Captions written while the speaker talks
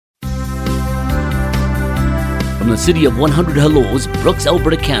the city of 100 Hellos, Brooks,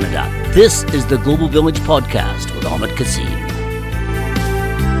 Alberta, Canada. This is the Global Village Podcast with Mohamed.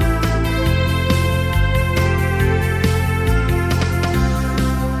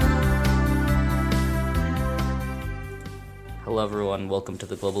 Hello everyone, welcome to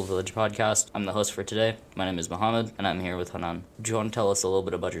the Global Village Podcast. I'm the host for today. My name is Mohamed, and I'm here with Hanan. Do you want to tell us a little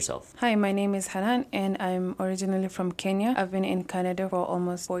bit about yourself? Hi, my name is Hanan, and I'm originally from Kenya. I've been in Canada for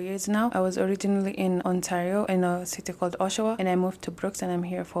almost 4 years now. I was originally in Ontario, in a city called Oshawa, and I moved to Brooks, and I'm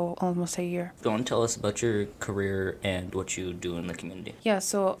here for almost a year. Do you want to tell us about your career and what you do in the community? Yeah,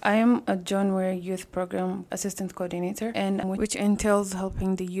 so I am a John Ware Youth Program Assistant Coordinator, and which entails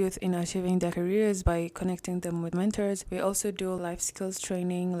helping the youth in achieving their careers by connecting them with mentors. We also do life skills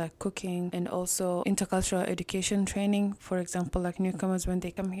training like cooking and also intercultural education training. For example, like newcomers, when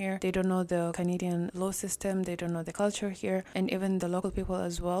they come here, they don't know the Canadian law system, they don't know the culture here, and even the local people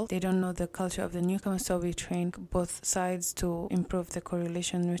as well, they don't know the culture of the newcomers. So we train both sides to improve the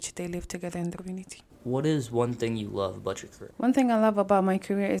correlation in which they live together in the community. What is one thing you love about your career? One thing I love about my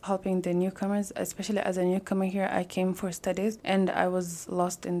career is helping the newcomers, especially as a newcomer here. I came for studies and I was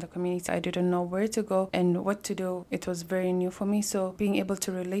lost in the community. I didn't know where to go and what to do. It was very new for me. So being able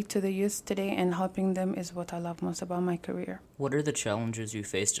to relate to the youth today and helping them is what I love most about my career. What are the challenges you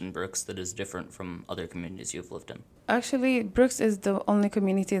faced in Brooks that is different from other communities you've lived in? Actually, Brooks is the only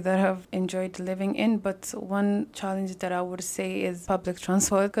community that I've enjoyed living in, but one challenge that I would say is public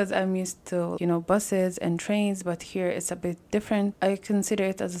transport, because I'm used to, buses and trains, but here it's a bit different. I consider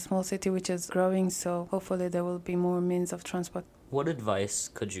it as a small city which is growing, so hopefully there will be more means of transport. What advice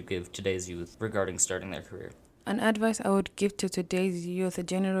could you give today's youth regarding starting their career? An advice I would give to today's youth,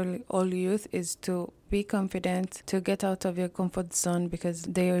 generally all youth, is to be confident, to get out of your comfort zone, because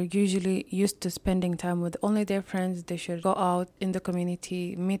they are usually used to spending time with only their friends. They should go out in the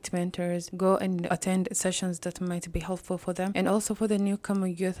community, meet mentors, go and attend sessions that might be helpful for them. And also for the newcomer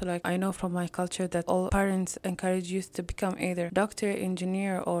youth, like I know from my culture that all parents encourage youth to become either doctor,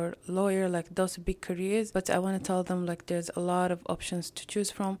 engineer, or lawyer, like those big careers. But I want to tell them like there's a lot of options to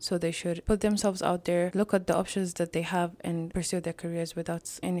choose from, so they should put themselves out there, look at the options that they have, and pursue their careers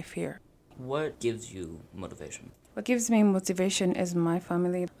without any fear. What gives you motivation? What gives me motivation is my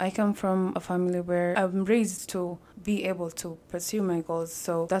family. I come from a family where I'm raised to be able to pursue my goals.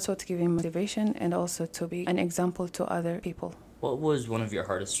 So that's what gives me motivation, and also to be an example to other people. What was one of your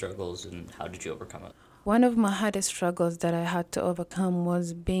hardest struggles and how did you overcome it? One of my hardest struggles that I had to overcome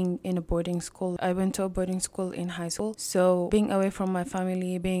was being in a boarding school. I went to a boarding school in high school, so being away from my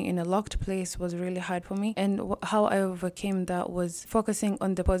family, being in a locked place was really hard for me. And how I overcame that was focusing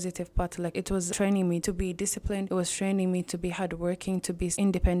on the positive part. Like it was training me to be disciplined, it was training me to be hardworking, to be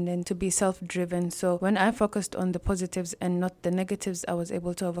independent, to be self-driven. So when I focused on the positives and not the negatives, I was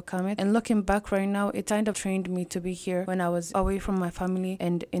able to overcome it. And looking back right now, it kind of trained me to be here when I was away from my family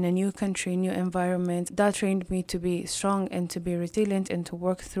and in a new country, new environment. That trained me to be strong and to be resilient and to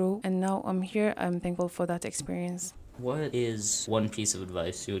work through. And now I'm here. I'm thankful for that experience. What is one piece of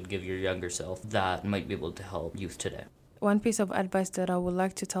advice you would give your younger self that might be able to help youth today? One piece of advice that I would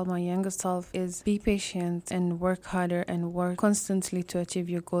like to tell my younger self is be patient and work harder and work constantly to achieve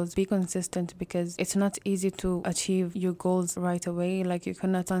your goals. Be consistent, because it's not easy to achieve your goals right away. Like you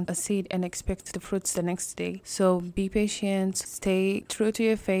cannot plant a seed and expect the fruits the next day. So be patient, stay true to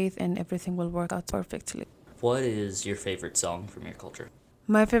your faith, and everything will work out perfectly. What is your favorite song from your culture?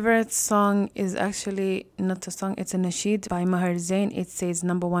 My favorite song is actually not a song, it's a nasheed by Maher Zain. It says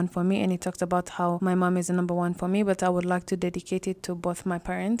number one for me, and it talks about how my mom is a number one for me, but I would like to dedicate it to both my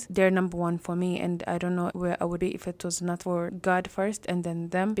parents. They're number one for me, and I don't know where I would be if it was not for God first and then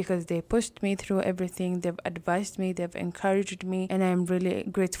them, because they pushed me through everything. They've advised me, they've encouraged me, and I'm really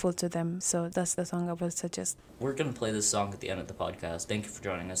grateful to them. So that's the song I would suggest. We're going to play this song at the end of the podcast. Thank you for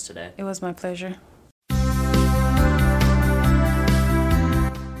joining us today. It was my pleasure.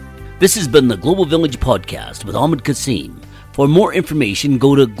 This has been the Global Village Podcast with Mohamed. For more information,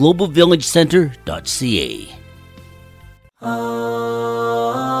 go to globalvillagecenter.ca.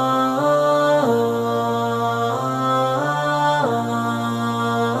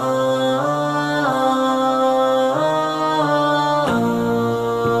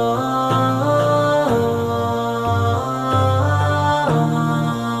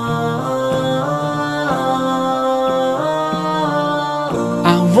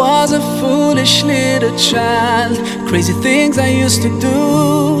 Was a foolish little child, crazy things I used to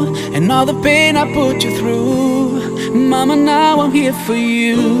do, and all the pain I put you through. Mama, now I'm here for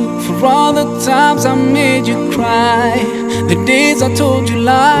you, for all the times I made you cry, the days I told you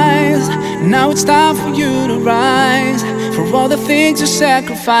lies. Now it's time for you to rise. for all the things you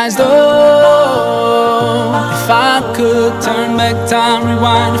sacrificed. Oh, if I could turn back time,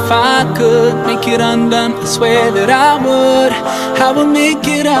 rewind. If I could make it undone, I swear that I would make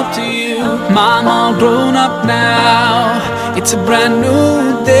it up to you. Mom, all grown up now, it's a brand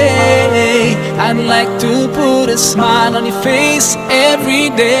new day. I'd like to put a smile on your face every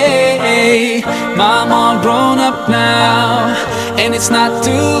day. Mom, all grown up now, and it's not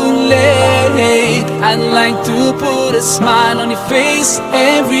too late. I'd like to put a smile on your face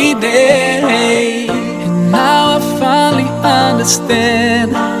every day. And now I finally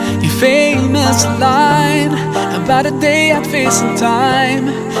understand your famous line about a day I'd face in time.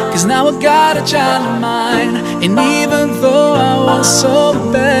 'Cause now I got a child of mine, and even though I was so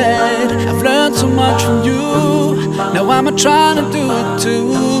bad, I've learned so much from you. Now I'm trying to do it too.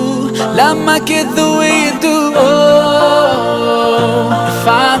 Love my kid the way you do. Oh, if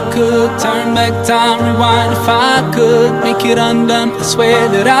I could turn back time, rewind. If I could make it undone, I swear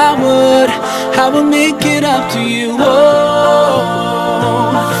that I would make it up to you. Oh,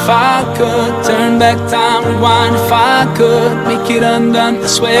 if I could turn back time, rewind. If I could make it undone, I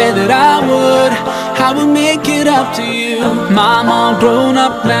swear that I would make it up to you. Mom, all grown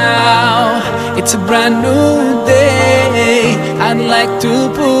up now, it's a brand new day. I'd like to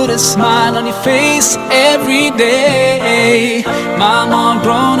put a smile on your face every day. Mom, all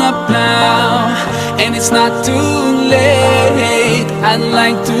grown up now, and it's not too late. I'd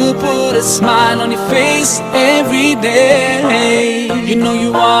like to put a smile on your face every day. You know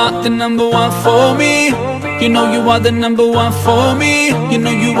you are the number one for me. You know you are the number one for me. You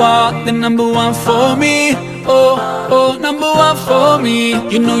know you are the number one for me. Oh, oh, number one for me.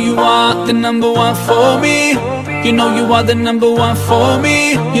 You know you are the number one for me. You know you are the number one for me.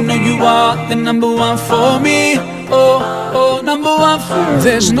 You know you are the number one for me. Oh, oh, number one for me.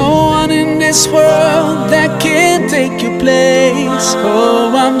 There's no one in this world that can take your place.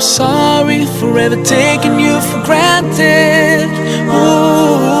 Oh, I'm sorry for ever taking you for granted.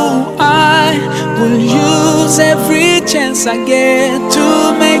 Ooh, I will use every chance I get to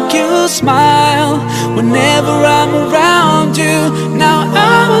make you smile whenever I'm around you. Now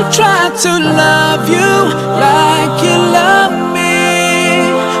I will try to love you like you love me.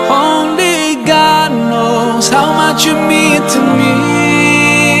 Only God knows how much you mean to me.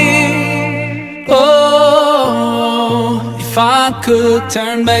 Oh, if I could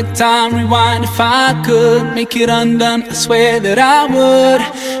turn back time, rewind. If I could make it undone, I swear that I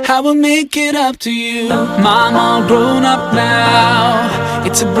would make it up to you. Mom, all grown up now,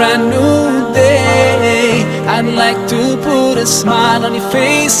 it's a brand new day. I'd like to put a smile on your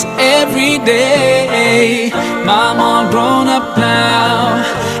face every day. Mom, all grown up now,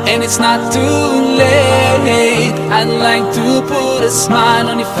 and it's not too late. I'd like to put a smile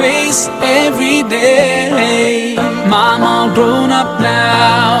on your face every day. Mom, all grown up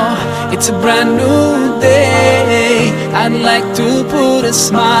now, it's a brand new day. I'd like to put a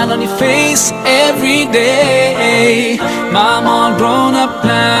smile on your face every day. Mom, all grown up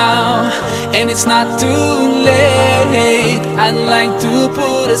now, and it's not too late. I'd like to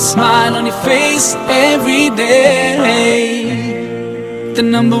put a smile on your face every day. The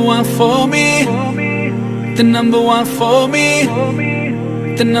number one for me. The number one for me.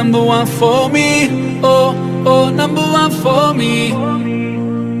 The number one for me. Oh, oh, number one for me.